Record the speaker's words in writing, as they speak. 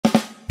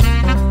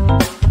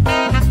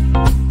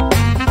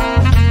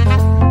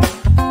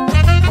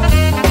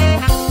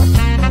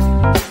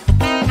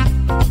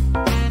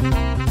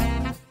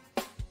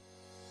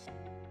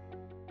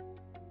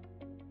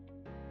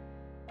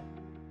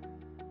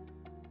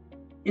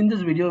In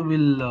this video,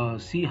 we'll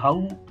see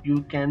how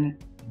you can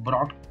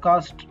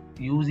broadcast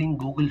using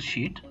Google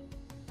Sheet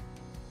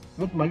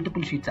with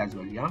multiple sheets as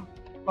well. Yeah.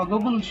 For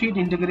Google Sheet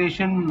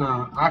integration,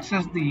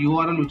 access the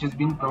URL which has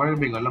been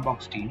provided by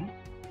Galabox team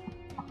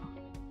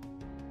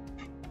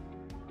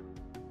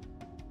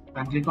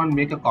and click on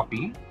make a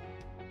copy.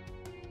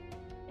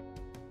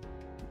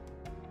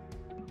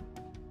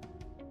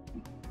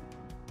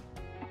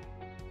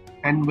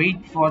 And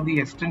wait for the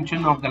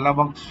extension of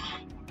Galabox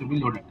to be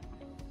loaded.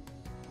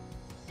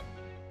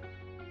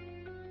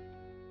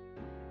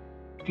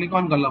 Click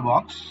on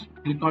Galabox,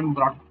 click on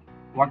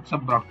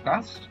WhatsApp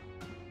broadcast,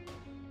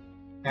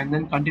 and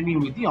then continue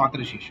with the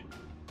authorization.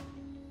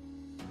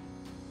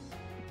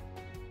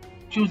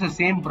 Choose the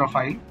same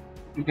profile.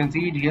 You can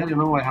see it here,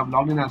 I have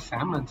logged in as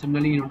Sam, and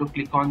similarly you have to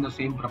click on the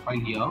same profile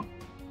here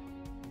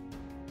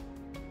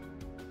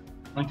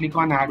and click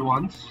on add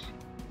once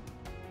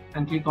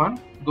and click on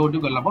go to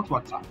Galabox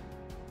WhatsApp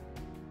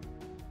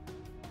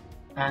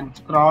and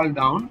scroll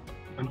down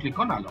and click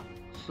on allow.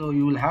 So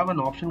you will have an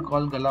option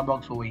called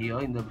Galabox over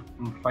here in the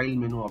file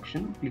menu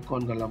option. Click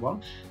on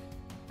Galabox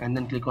and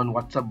then click on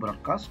WhatsApp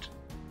broadcast.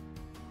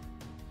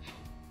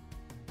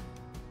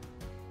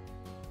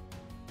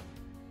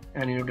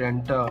 And you have to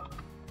enter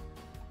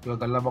your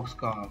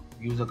Galabox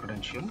user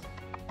credential.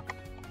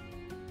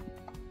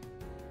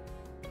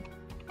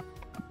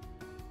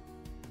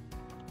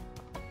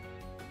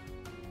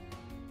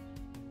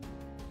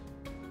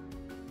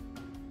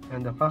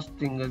 And the first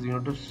thing is you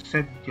have to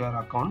set your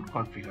account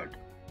configured.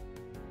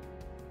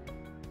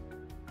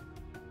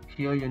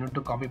 Here you need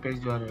to copy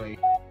paste your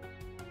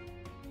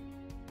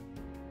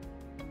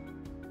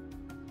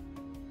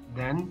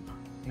then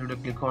you need to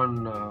click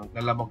on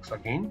Galabox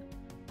again,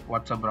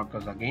 WhatsApp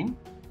broadcast again,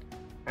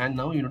 and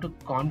now you need to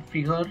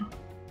configure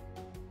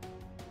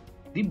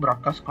the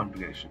broadcast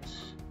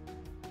configurations.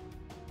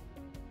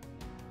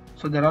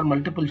 So there are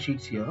multiple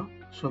sheets here,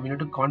 so we need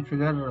to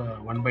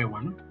configure one by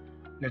one.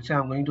 Let's say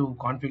I'm going to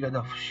configure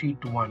the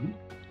sheet 1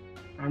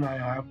 and I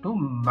have to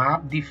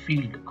map the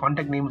field.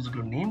 Contact name is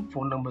equal to name,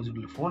 phone number is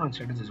equal to phone, and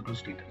status is equal to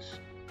status,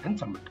 and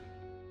submit.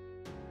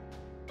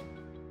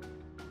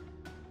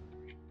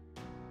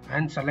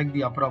 And select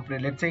the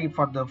appropriate. Let's say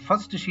for the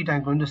first sheet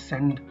I'm going to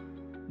send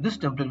this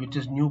template, which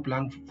is new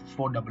plan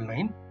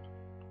 499,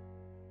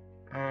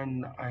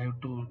 and I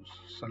have to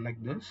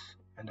select this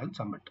and I'll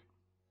submit.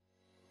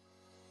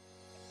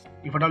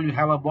 If at all you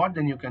have a bot,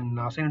 then you can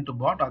assign it to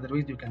bot,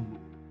 otherwise you can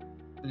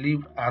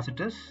leave as it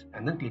is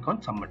and then click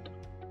on submit.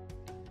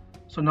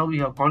 So now we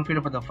have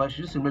configured for the first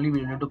sheet. Similarly,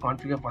 we need to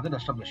configure for the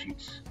rest of the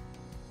sheets.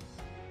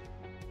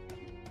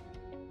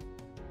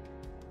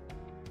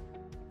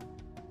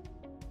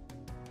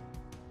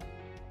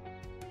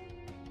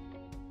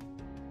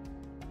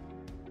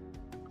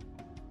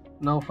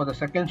 Now for the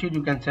second sheet,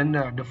 you can send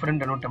a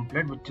different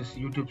template, which is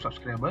YouTube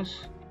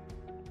subscribers,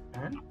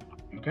 and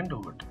you can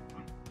do it.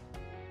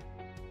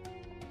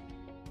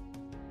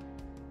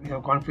 We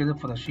have configured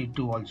for the sheet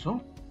 2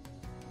 also.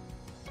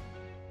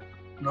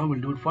 Now we'll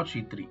do it for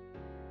sheet 3.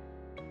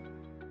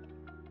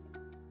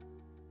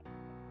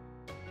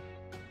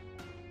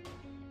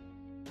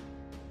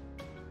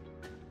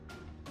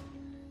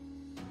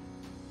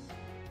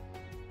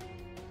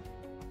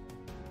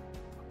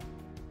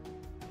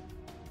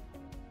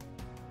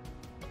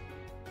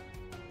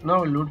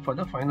 Now we'll do it for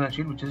the final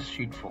sheet, which is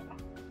sheet 4.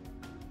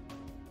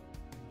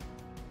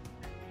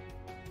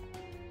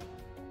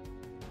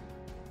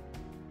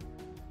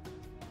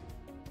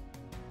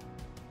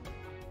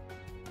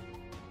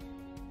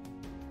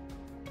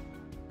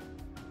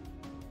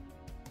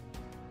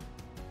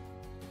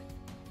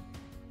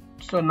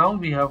 So now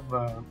we have,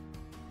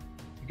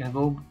 you can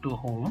go to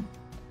home.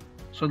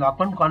 So the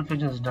account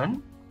configuration is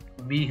done.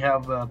 We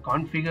have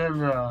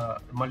configured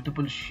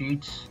multiple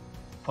sheets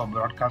for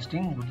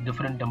broadcasting with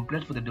different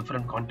templates for the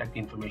different contact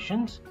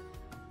informations.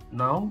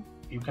 Now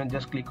you can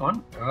just click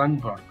on run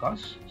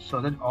broadcast so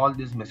that all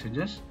these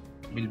messages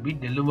will be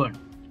delivered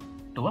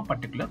to a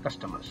particular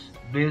customers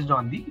based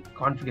on the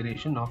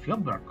configuration of your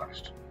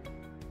broadcast.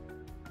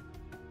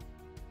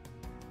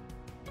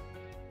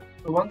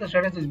 So once the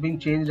status is being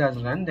changed as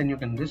run, then you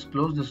can just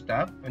close this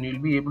tab and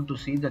you'll be able to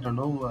see that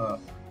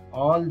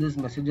all these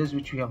messages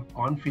which we have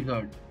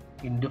configured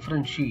in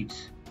different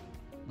sheets,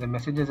 the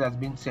messages has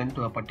been sent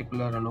to a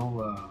particular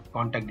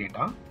contact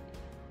data.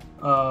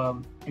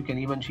 You can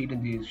even see it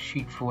in the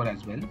sheet 4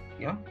 as well.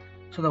 Yeah.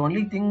 So the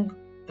only thing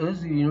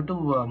is you need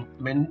to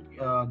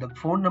the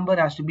phone number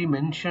has to be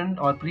mentioned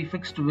or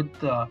prefixed with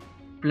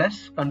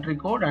plus country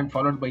code and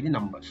followed by the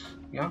numbers.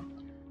 Yeah.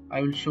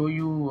 I will show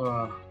you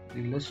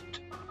the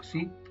list.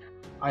 See,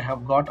 I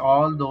have got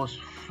all those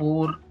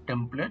 4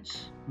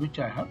 templates which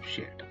I have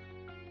shared.